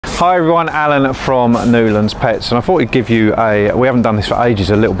Hi everyone, Alan from Newlands Pets, and I thought we'd give you we haven't done this for ages,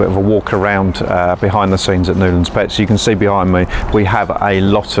 a little bit of a walk around behind the scenes at Newlands Pets. You can see behind me we have a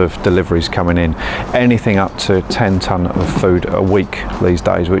lot of deliveries coming in, anything up to 10 tonne of food a week these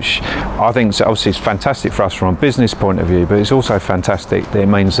days, which I think obviously is fantastic for us from a business point of view, but it's also fantastic that it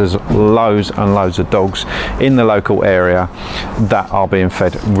means there's loads and loads of dogs in the local area that are being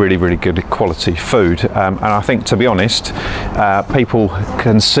fed really, really good quality food. And I think, to be honest, people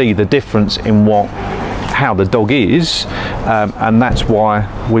can see the difference in how the dog is, and that's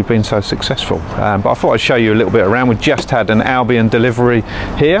why we've been so successful. But I thought I'd show you a little bit around. We just had an Albion delivery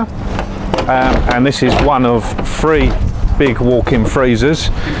here, and this is one of 3 big walk-in freezers.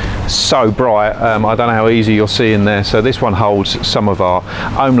 So bright, I don't know how easy you'll see in there. So this one holds some of our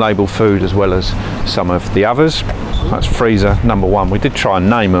own label food as well as some of the others. That's freezer number 1. We did try and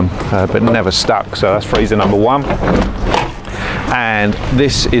name them, but never stuck, so that's freezer number 1. And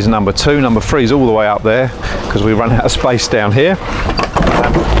this is number 2. Number 3 is all the way up there because we run out of space down here.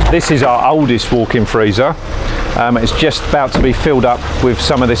 This is our oldest walk-in freezer. It's just about to be filled up with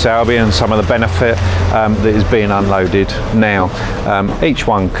some of this Albion, some of the benefit that is being unloaded now. Each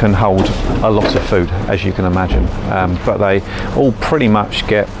one can hold a lot of food, as you can imagine, but they all pretty much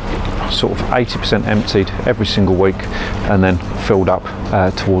get sort of 80% emptied every single week and then filled up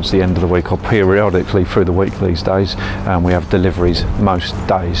towards the end of the week or periodically through the week these days. We have deliveries most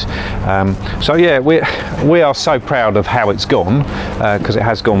days. So yeah, we are so proud of how it's gone, because it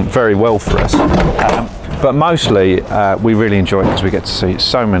has gone very well for us. But mostly we really enjoy it because we get to see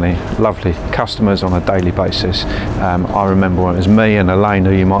so many lovely customers on a daily basis. I remember when it was me and Elaine,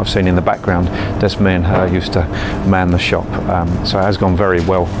 who you might have seen in the background, just me and her used to man the shop. So it has gone very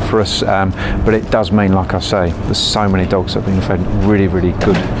well for us, but it does mean, like I say, there's so many dogs that have been fed really, really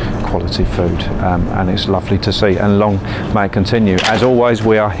good quality food, and it's lovely to see, and long may it continue. As always,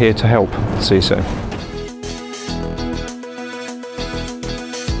 we are here to help. See you soon.